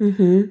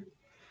 Mm-hmm.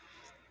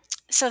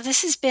 So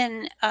this has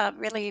been a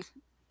really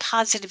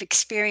positive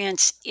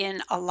experience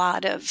in a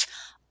lot of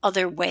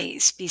other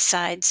ways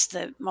besides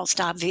the most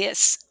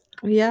obvious.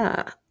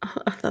 Yeah,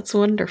 that's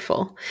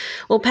wonderful.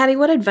 Well, Patty,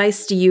 what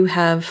advice do you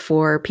have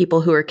for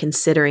people who are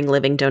considering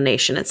living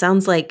donation? It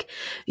sounds like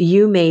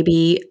you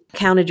maybe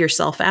counted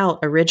yourself out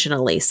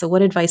originally. So,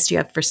 what advice do you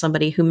have for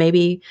somebody who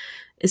maybe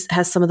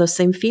has some of those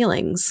same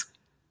feelings?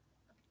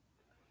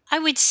 I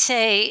would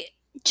say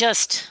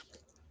just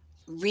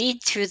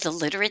read through the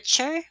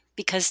literature,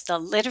 because the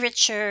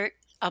literature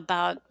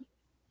about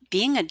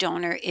being a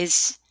donor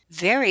is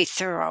very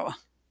thorough.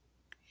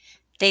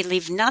 They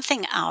leave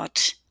nothing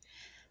out.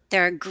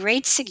 There are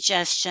great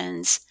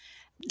suggestions.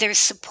 There's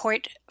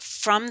support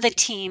from the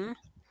team.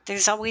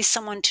 There's always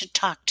someone to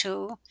talk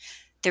to.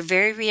 They're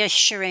very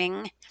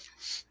reassuring.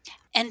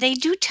 And they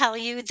do tell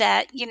you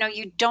that,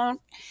 you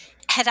don't,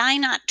 had I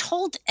not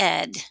told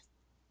Ed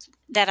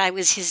that I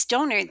was his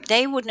donor,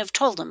 they wouldn't have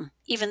told him,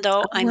 even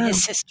though Oh, I'm wow.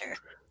 his sister.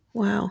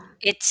 Wow.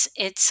 It's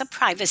a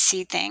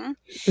privacy thing.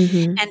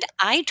 Mm-hmm. And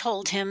I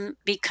told him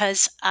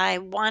because I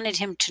wanted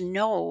him to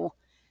know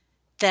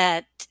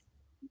that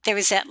there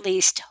was at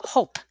least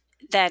hope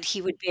that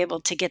he would be able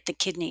to get the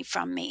kidney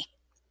from me.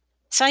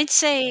 So I'd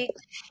say,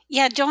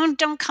 yeah, don't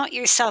count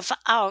yourself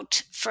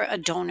out for a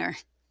donor.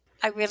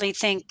 I really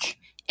think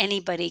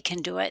anybody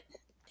can do it.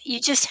 You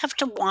just have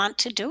to want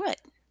to do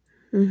it.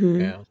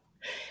 Mm-hmm. Yeah.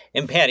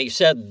 And Patty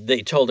said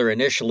they told her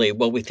initially,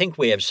 well, we think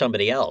we have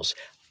somebody else.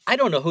 I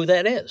don't know who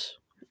that is.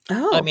 I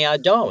Oh. mean, I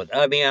don't.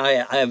 I mean,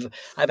 I have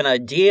an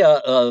idea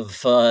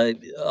of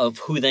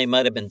who they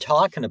might have been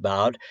talking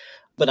about,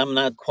 but I'm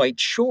not quite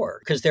sure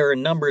because there are a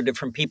number of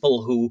different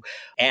people who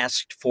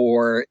asked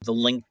for the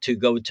link to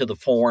go to the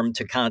form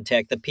to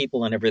contact the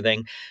people and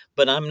everything,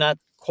 but I'm not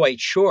quite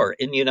sure.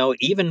 And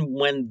even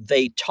when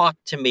they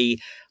talked to me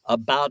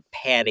about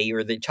Patty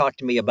or they talked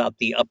to me about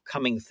the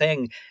upcoming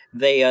thing,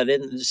 they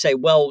didn't say,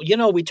 well,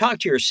 we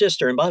talked to your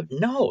sister. And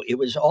no, it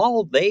was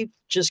all, they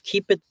just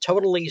keep it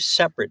totally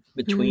separate Mm.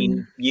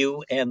 between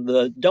you and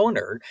the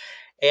donor.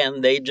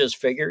 And they just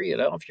figure,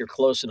 if you're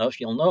close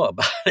enough, you'll know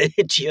about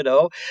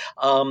it.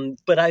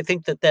 But I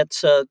think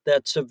that's a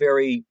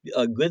very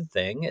good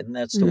thing, and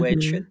that's the way it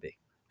Mm-hmm. should be.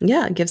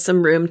 Yeah, give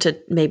some room to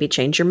maybe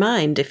change your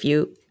mind if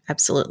you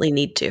absolutely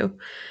need to,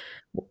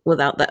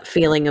 without that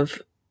feeling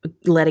of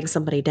letting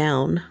somebody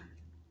down.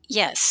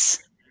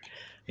 Yes.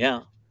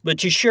 Yeah.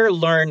 But you sure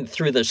learn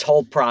through this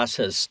whole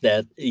process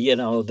that,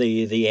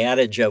 the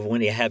adage of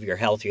when you have your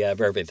health, you have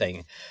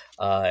everything,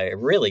 it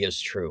really is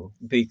true.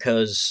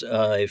 Because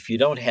if you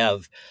don't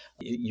have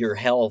your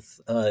health,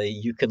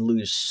 you can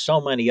lose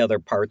so many other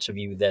parts of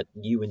you that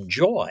you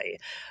enjoy.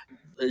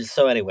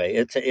 So anyway,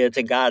 it's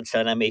a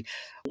godsend. I mean,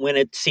 when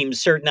it seemed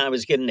certain I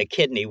was getting a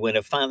kidney, when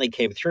it finally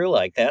came through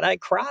like that, I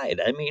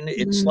cried. I mean,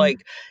 it's Mm.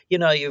 like,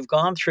 you've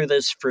gone through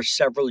this for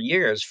several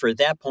years. For at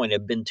that point,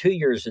 it'd been 2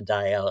 years of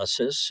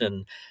dialysis,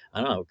 and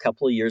I don't know, a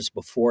couple of years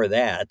before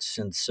that,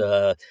 since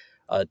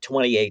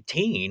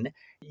 2018.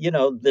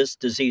 This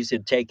disease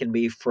had taken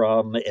me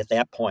from at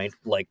that point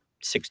like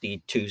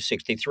 62,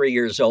 63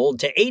 years old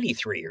to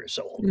 83 years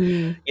old.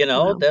 Mm.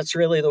 Wow. That's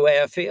really the way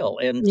I feel.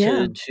 And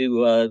Yeah,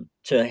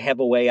 to have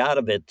a way out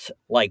of it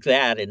like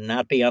that and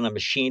not be on a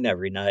machine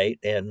every night,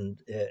 and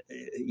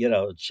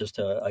it's just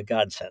a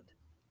godsend.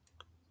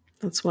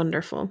 that's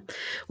wonderful.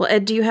 Well,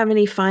 Ed, do you have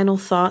any final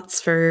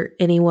thoughts for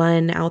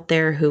anyone out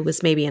there who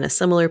was maybe in a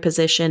similar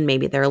position?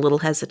 Maybe they're a little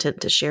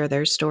hesitant to share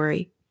their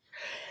story.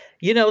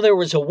 There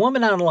was a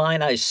woman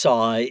online I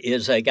saw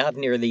as I got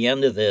near the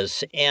end of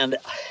this, and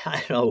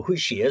I don't know who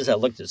she is. I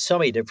looked at so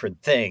many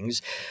different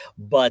things,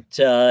 but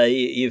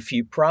if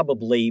you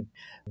probably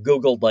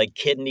Googled like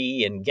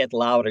kidney and get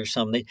loud or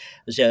something,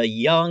 there's a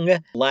young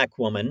Black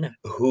woman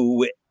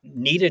who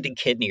needed a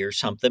kidney or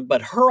something,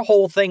 but her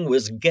whole thing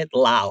was get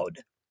loud.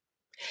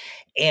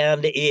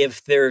 And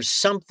if there's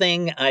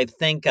something I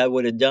think I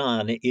would have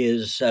done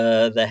is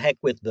the heck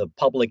with the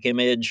public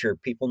image or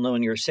people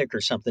knowing you're sick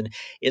or something,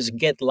 is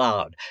get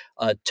loud.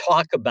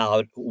 Talk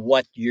about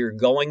what you're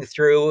going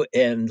through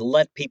and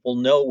let people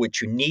know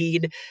what you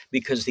need,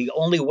 because the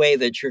only way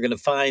that you're going to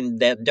find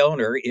that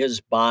donor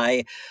is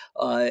by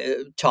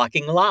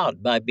talking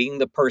loud, by being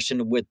the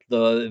person with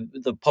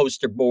the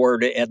poster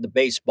board at the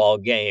baseball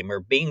game, or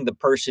being the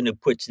person who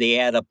puts the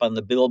ad up on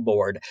the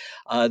billboard.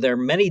 There are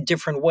many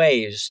different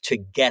ways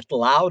to get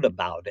loud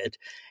about it.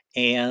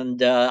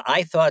 And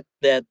I thought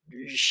that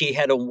she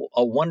had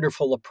a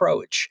wonderful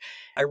approach.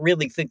 I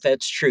really think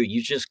that's true.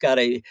 You just got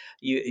to,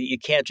 you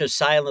can't just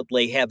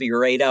silently have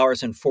your 8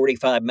 hours and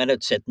 45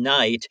 minutes at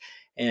night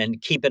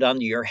and keep it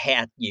under your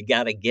hat. You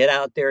got to get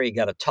out there. You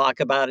got to talk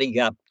about it. You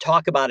got to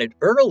talk about it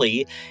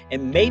early,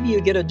 and maybe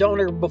you get a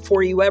donor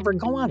before you ever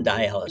go on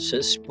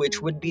dialysis,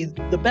 which would be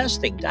the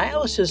best thing.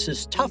 Dialysis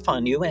is tough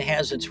on you and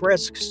has its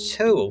risks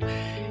too.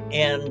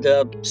 And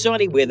so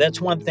anyway,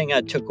 that's one thing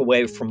I took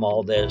away from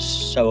all this.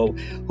 So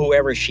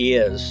whoever she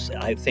is,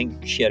 I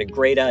think she had a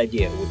great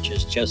idea, which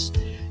is just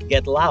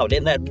get loud.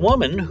 And that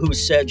woman who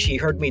said she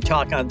heard me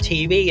talk on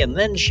TV, and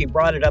then she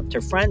brought it up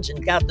to friends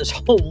and got this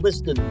whole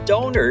list of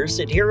donors,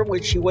 and here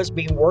when she was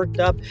being worked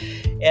up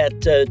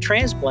at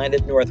transplant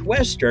at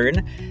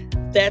Northwestern,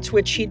 that's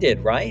what she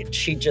did, right?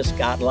 She just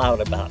got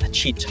loud about it.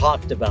 She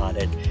talked about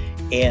it.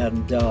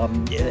 And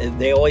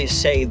they always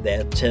say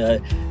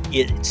that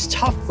it's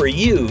tough for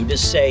you to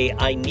say,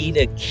 I need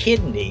a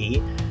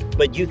kidney,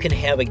 but you can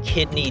have a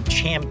kidney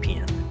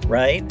champion,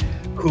 right?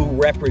 Who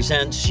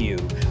represents you,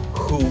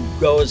 who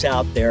goes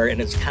out there and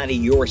it's kind of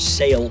your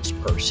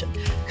salesperson,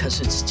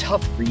 because it's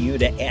tough for you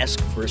to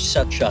ask for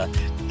such a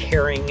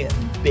caring,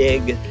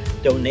 big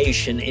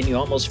donation, and you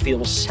almost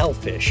feel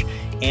selfish.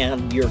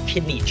 And your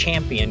kidney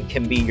champion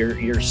can be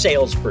your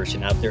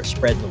salesperson out there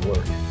spreading the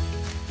word.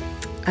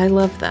 I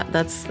love that.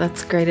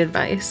 That's great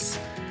advice.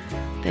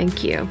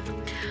 Thank you.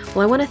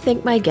 Well, I want to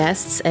thank my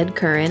guests, Ed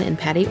Curran and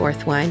Patty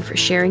Orthwein, for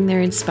sharing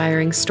their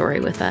inspiring story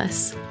with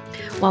us.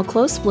 While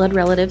close blood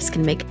relatives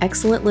can make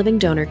excellent living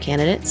donor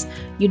candidates,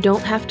 you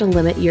don't have to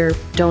limit your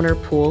donor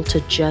pool to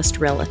just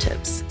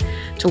relatives.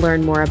 To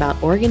learn more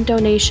about organ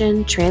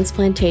donation,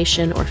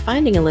 transplantation, or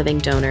finding a living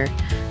donor,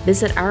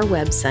 visit our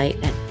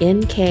website at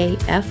nkfi.org.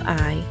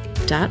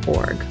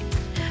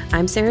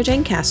 I'm Sarah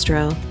Jane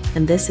Castro,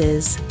 and this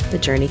is The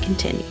Journey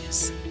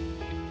Continues.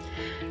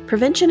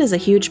 Prevention is a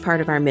huge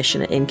part of our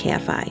mission at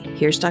NKFI.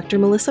 Here's Dr.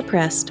 Melissa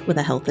Prest with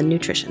a health and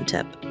nutrition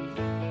tip.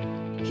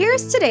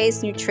 Here's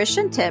today's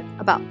nutrition tip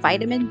about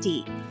vitamin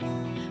D.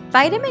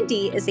 Vitamin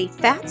D is a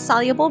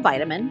fat-soluble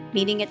vitamin,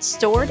 meaning it's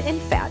stored in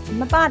fat in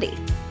the body.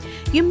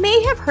 You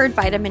may have heard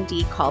vitamin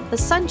D called the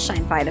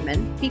sunshine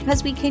vitamin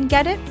because we can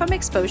get it from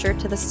exposure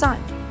to the sun.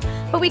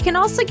 But we can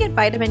also get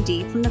vitamin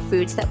D from the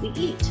foods that we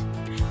eat.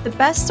 The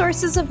best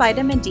sources of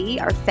vitamin D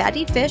are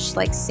fatty fish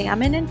like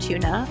salmon and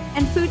tuna,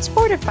 and foods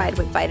fortified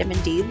with vitamin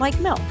D like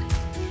milk.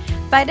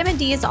 Vitamin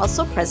D is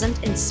also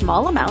present in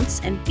small amounts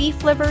in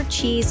beef liver,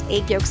 cheese,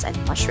 egg yolks, and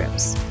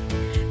mushrooms.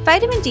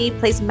 Vitamin D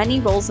plays many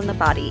roles in the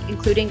body,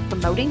 including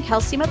promoting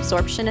calcium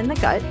absorption in the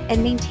gut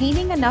and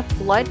maintaining enough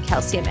blood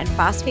calcium and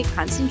phosphate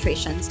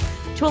concentrations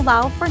to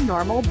allow for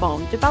normal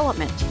bone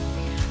development.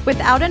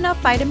 Without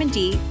enough vitamin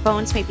D,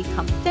 bones may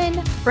become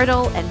thin,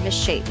 brittle, and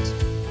misshaped.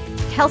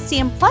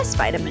 Calcium plus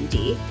vitamin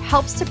D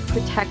helps to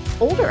protect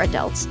older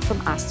adults from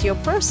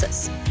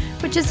osteoporosis,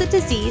 which is a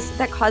disease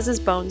that causes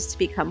bones to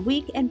become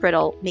weak and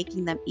brittle,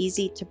 making them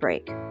easy to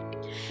break.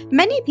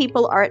 Many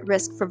people are at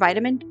risk for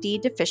vitamin D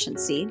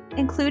deficiency,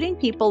 including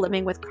people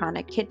living with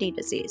chronic kidney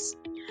disease.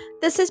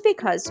 This is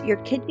because your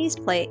kidneys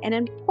play an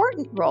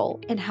important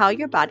role in how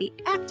your body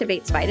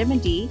activates vitamin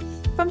D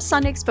from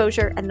sun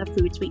exposure and the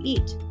foods we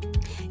eat.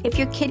 If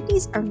your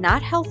kidneys are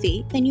not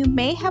healthy, then you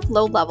may have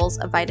low levels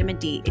of vitamin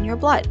D in your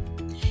blood.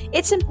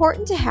 It's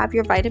important to have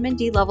your vitamin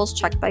D levels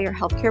checked by your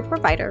healthcare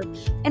provider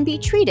and be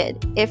treated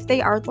if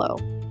they are low.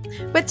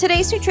 With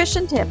today's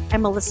nutrition tip,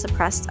 I'm Melissa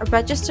Prest, a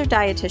registered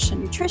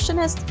dietitian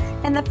nutritionist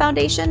and the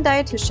foundation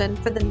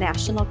dietitian for the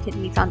National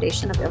Kidney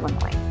Foundation of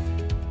Illinois.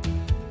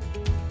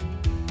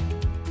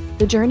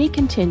 The Journey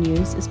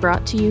Continues is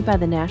brought to you by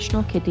the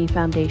National Kidney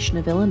Foundation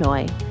of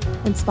Illinois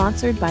and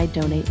sponsored by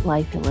Donate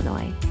Life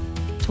Illinois.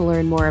 To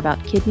learn more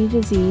about kidney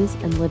disease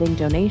and living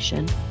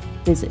donation,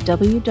 visit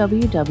www.nkfi.org.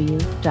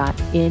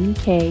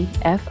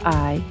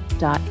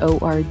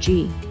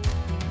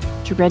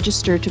 To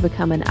register to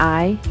become an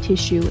eye,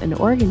 tissue, and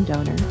organ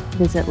donor,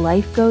 visit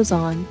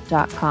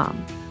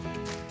lifegoeson.com.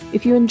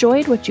 If you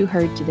enjoyed what you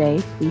heard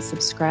today, please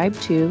subscribe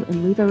to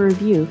and leave a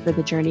review for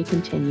The Journey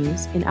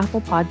Continues in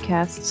Apple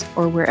Podcasts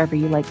or wherever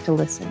you like to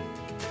listen.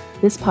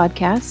 This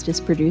podcast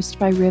is produced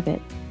by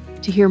Rivet.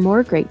 To hear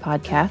more great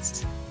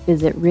podcasts,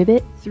 visit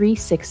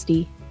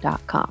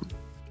rivet360.com.